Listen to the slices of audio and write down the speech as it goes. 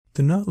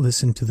Do not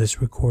listen to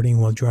this recording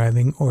while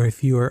driving or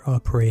if you are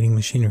operating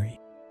machinery.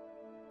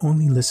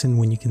 Only listen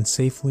when you can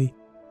safely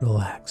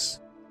relax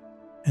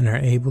and are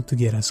able to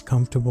get as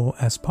comfortable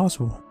as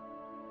possible.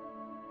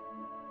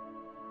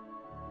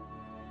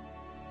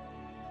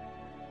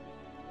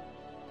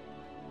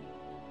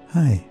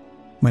 Hi,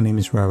 my name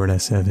is Robert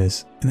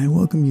Aceves, and I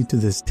welcome you to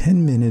this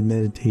 10-minute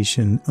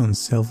meditation on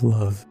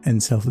self-love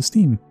and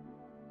self-esteem.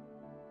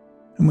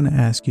 I'm going to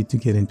ask you to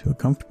get into a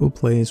comfortable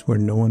place where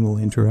no one will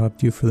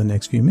interrupt you for the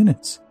next few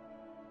minutes,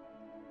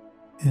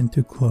 and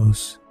to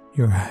close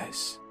your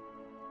eyes.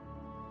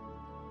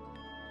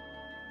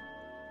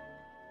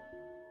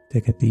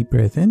 Take a deep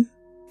breath in,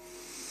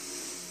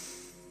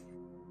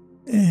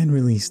 and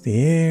release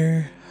the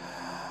air.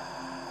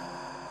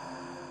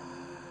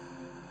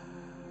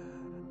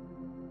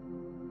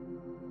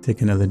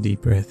 Take another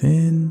deep breath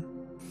in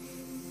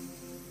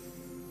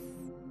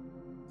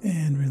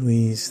and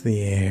release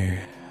the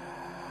air.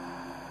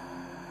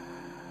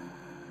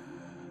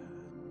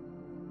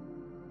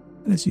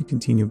 And as you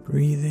continue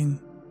breathing,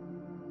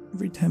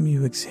 every time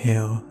you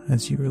exhale,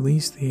 as you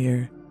release the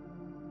air,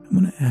 I'm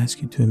going to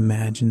ask you to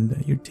imagine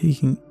that you're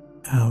taking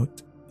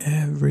out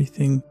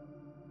everything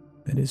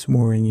that is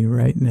worrying you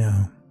right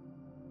now.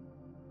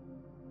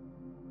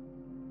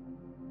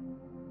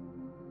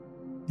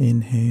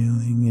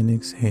 Inhaling and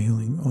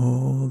exhaling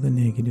all the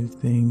negative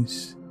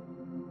things.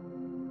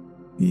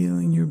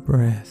 Feeling your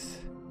breath.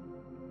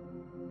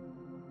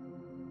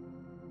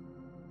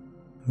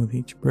 With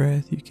each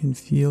breath, you can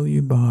feel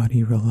your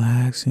body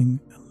relaxing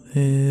a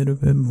little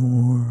bit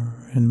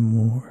more and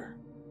more.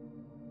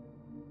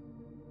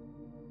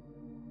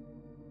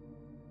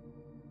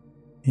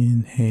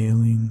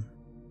 Inhaling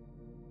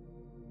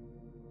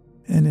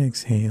and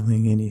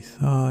exhaling any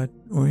thought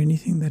or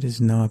anything that is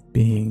not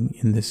being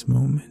in this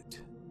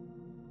moment.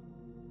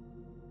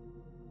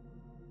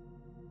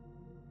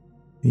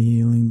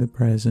 Feeling the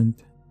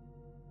present.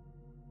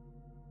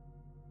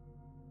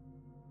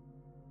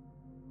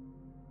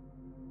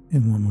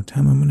 And one more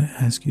time, I'm going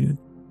to ask you to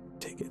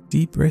take a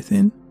deep breath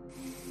in.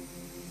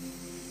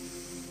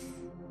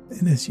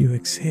 And as you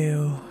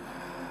exhale,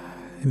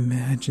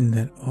 imagine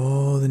that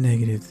all the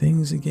negative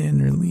things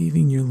again are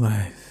leaving your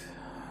life.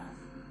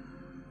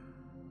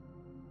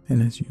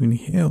 And as you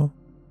inhale,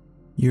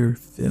 you're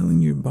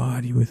filling your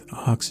body with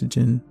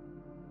oxygen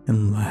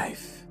and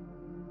life.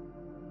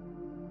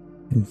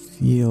 And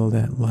feel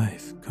that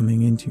life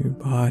coming into your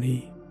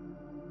body.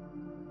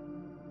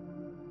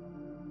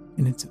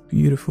 And it's a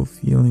beautiful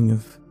feeling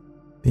of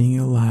being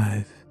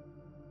alive.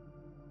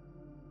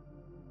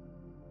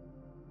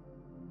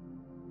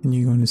 And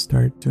you're going to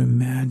start to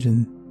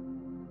imagine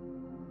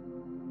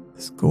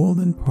these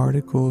golden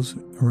particles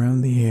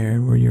around the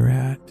air where you're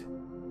at.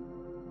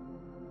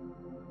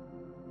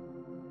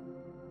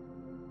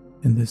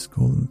 And these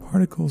golden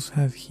particles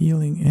have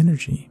healing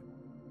energy.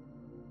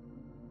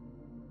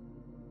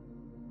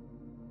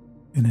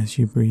 And as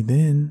you breathe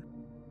in,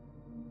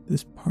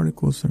 these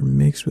particles are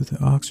mixed with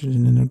the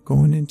oxygen and are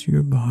going into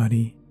your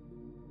body,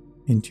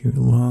 into your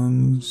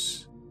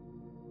lungs,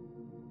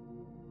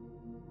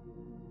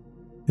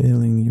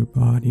 filling your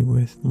body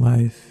with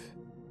life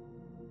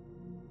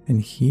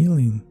and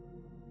healing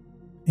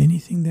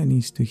anything that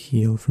needs to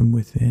heal from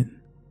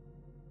within.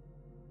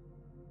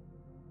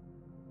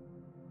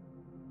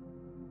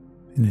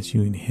 And as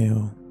you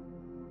inhale,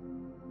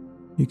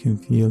 you can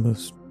feel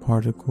those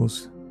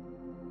particles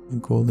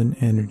of golden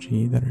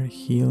energy that are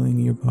healing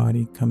your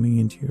body coming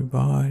into your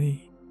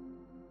body,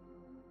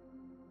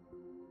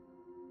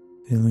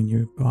 filling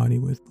your body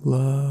with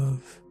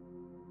love,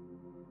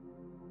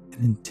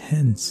 an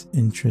intense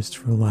interest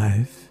for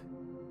life,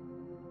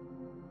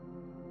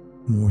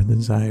 more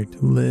desire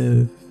to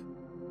live,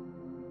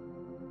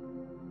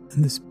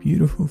 and this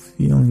beautiful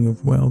feeling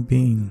of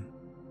well-being.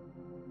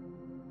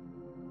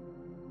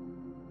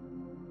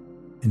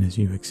 And as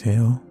you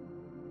exhale,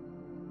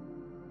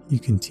 you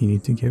continue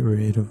to get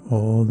rid of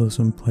all those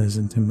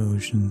unpleasant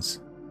emotions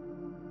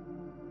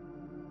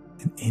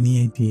and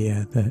any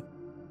idea that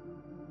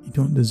you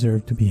don't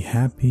deserve to be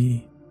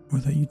happy or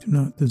that you do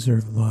not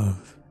deserve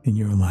love in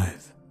your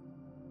life.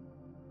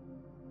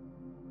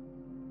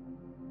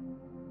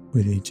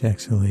 With each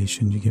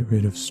exhalation, you get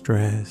rid of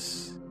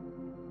stress,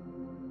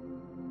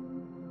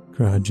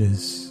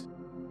 grudges,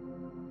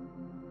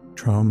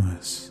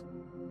 traumas.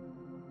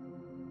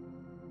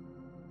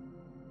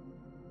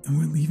 And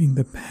we're leaving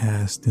the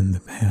past in the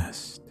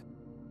past.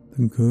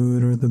 The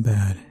good or the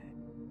bad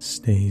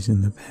stays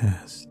in the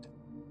past.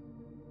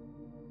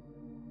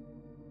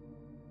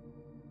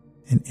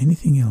 And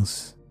anything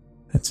else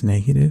that's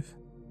negative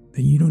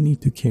that you don't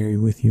need to carry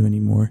with you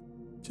anymore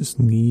just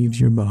leaves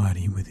your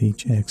body with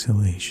each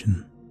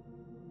exhalation.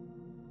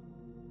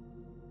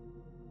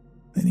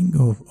 Letting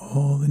go of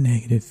all the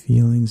negative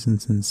feelings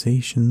and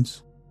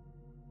sensations.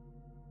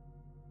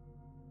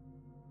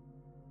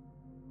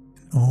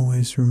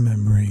 Always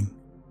remembering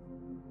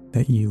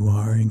that you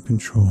are in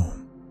control,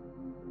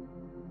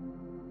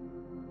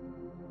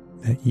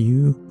 that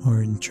you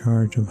are in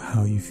charge of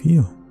how you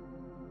feel.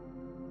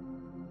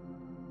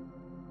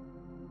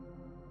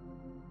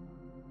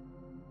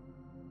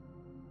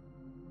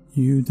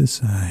 You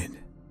decide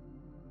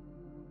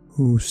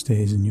who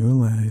stays in your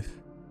life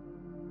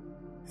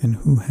and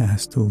who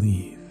has to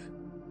leave.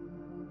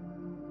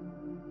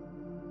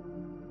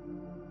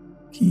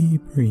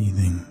 Keep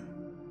breathing.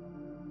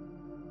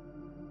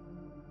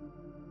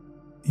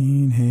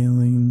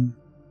 Inhaling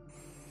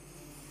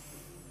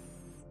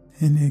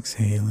and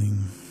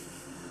exhaling.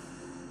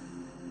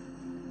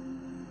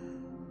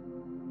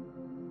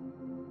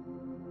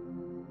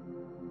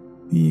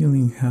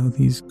 Feeling how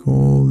these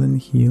golden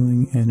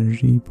healing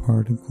energy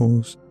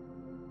particles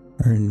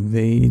are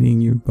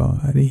invading your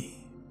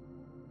body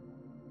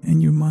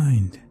and your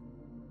mind,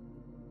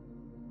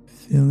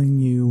 filling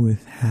you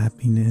with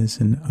happiness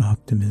and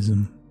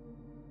optimism.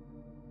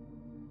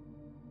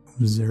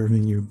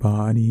 Observing your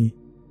body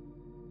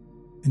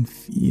and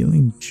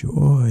feeling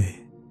joy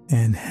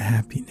and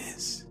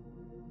happiness.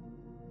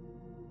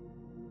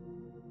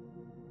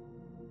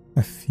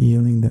 A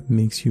feeling that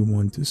makes you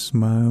want to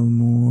smile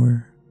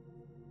more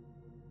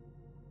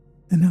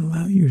and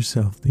allow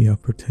yourself the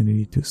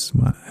opportunity to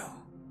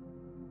smile.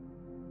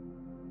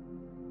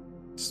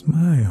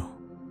 Smile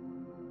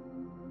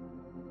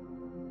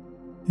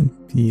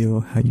and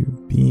feel how your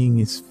being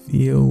is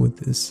filled with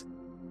this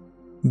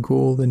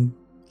golden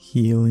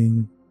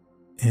healing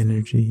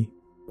energy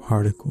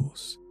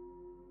particles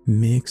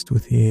mixed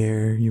with the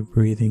air you're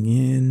breathing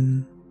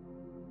in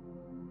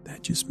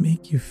that just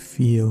make you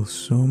feel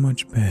so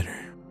much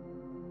better.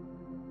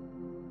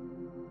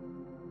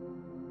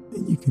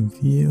 And you can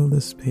feel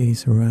the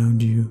space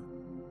around you,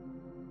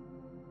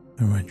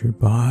 around your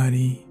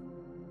body,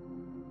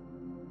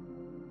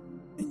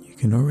 and you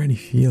can already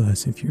feel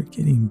as if you're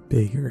getting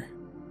bigger,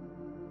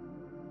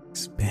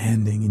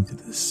 expanding into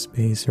the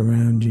space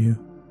around you,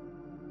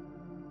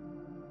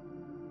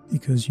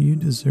 because you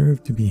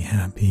deserve to be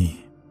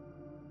happy.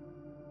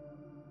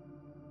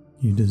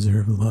 You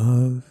deserve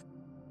love,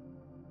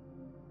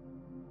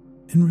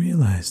 and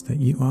realize that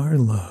you are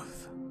love.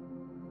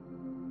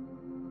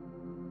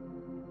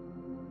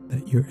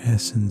 That your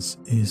essence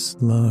is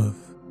love.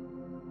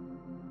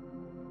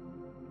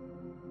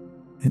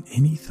 And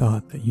any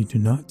thought that you do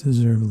not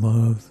deserve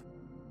love,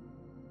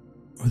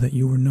 or that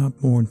you were not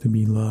born to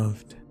be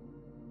loved,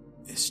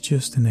 is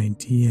just an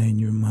idea in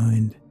your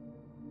mind.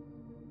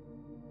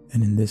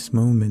 And in this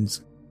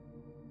moment,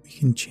 we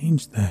can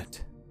change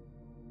that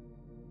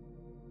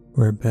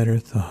for a better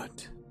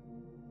thought.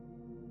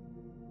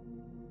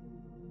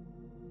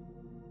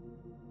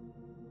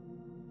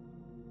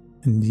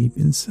 And deep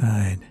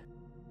inside,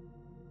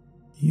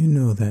 you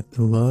know that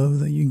the love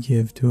that you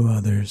give to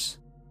others,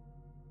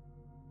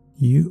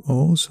 you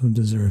also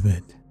deserve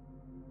it.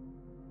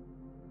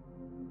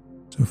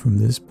 So from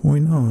this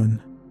point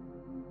on,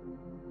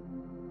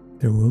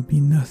 there will be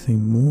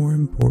nothing more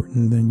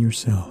important than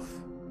yourself.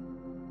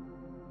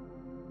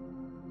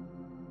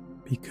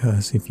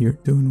 Because if you're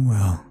doing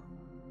well,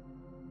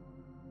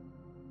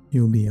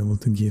 you'll be able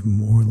to give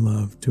more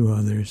love to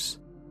others.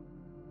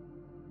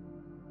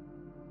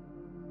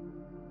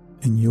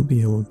 And you'll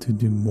be able to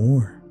do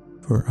more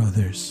for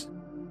others.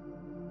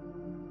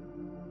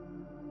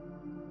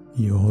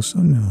 You also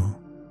know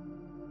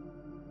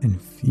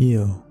and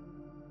feel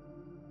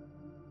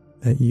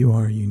that you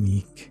are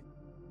unique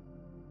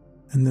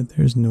and that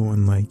there's no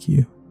one like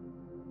you.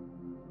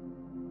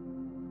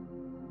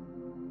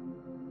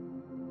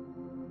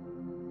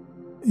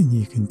 And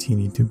you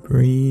continue to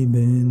breathe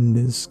in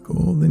this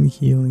golden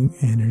healing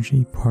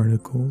energy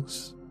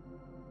particles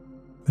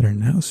that are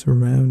now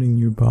surrounding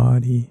your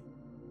body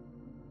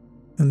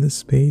and the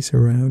space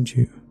around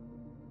you.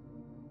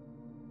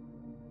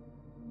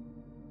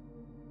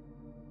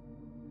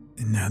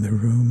 And now the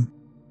room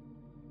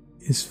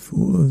is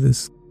full of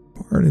these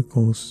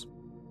particles.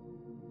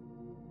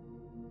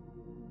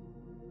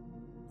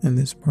 And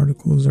these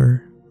particles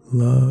are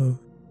love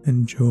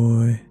and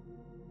joy.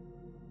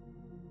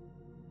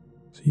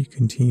 So you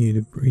continue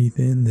to breathe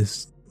in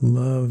this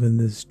love and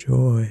this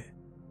joy,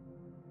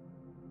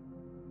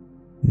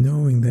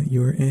 knowing that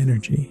you are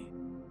energy.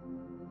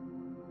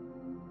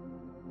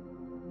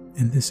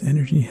 And this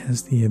energy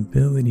has the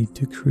ability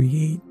to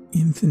create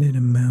infinite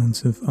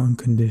amounts of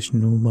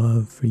unconditional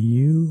love for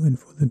you and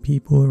for the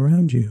people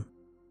around you.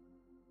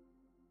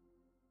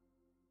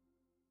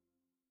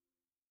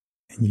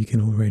 And you can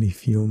already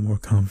feel more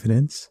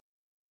confidence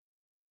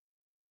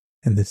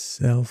and this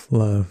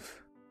self-love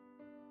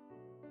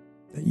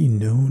that you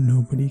know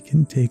nobody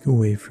can take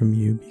away from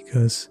you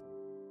because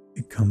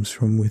it comes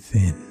from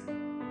within.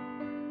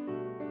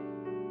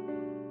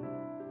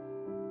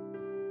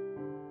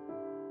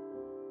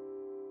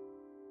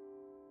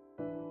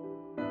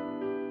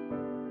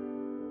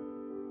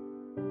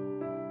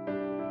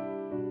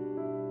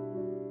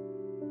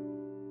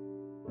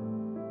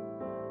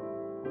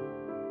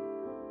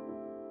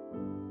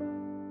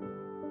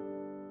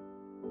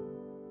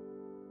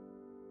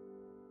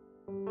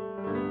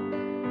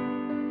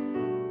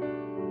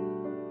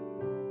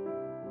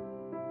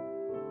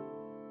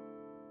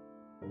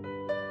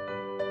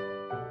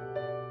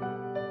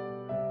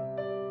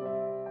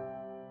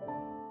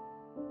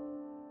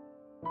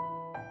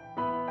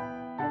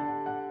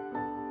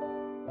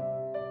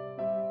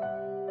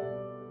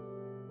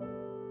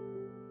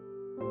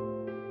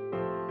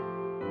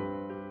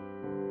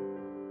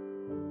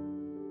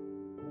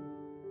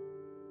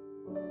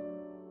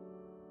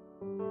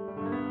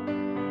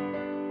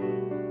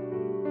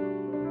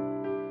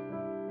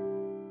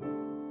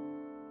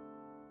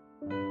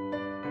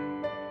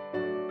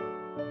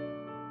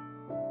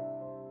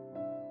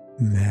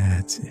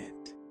 That's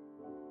it.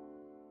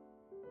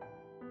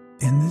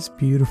 And this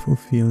beautiful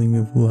feeling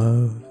of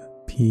love,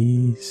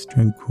 peace,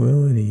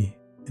 tranquility,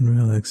 and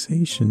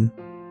relaxation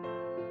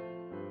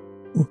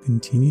will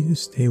continue to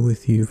stay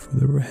with you for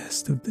the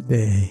rest of the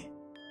day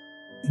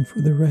and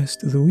for the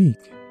rest of the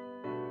week.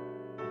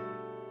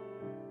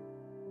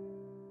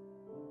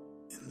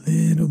 And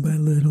little by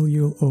little,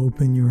 you'll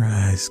open your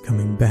eyes,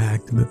 coming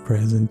back to the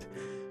present,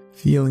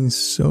 feeling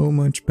so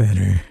much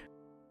better.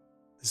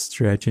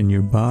 Stretch in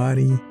your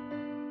body.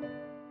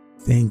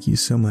 Thank you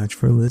so much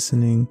for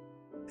listening,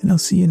 and I'll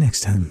see you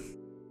next time.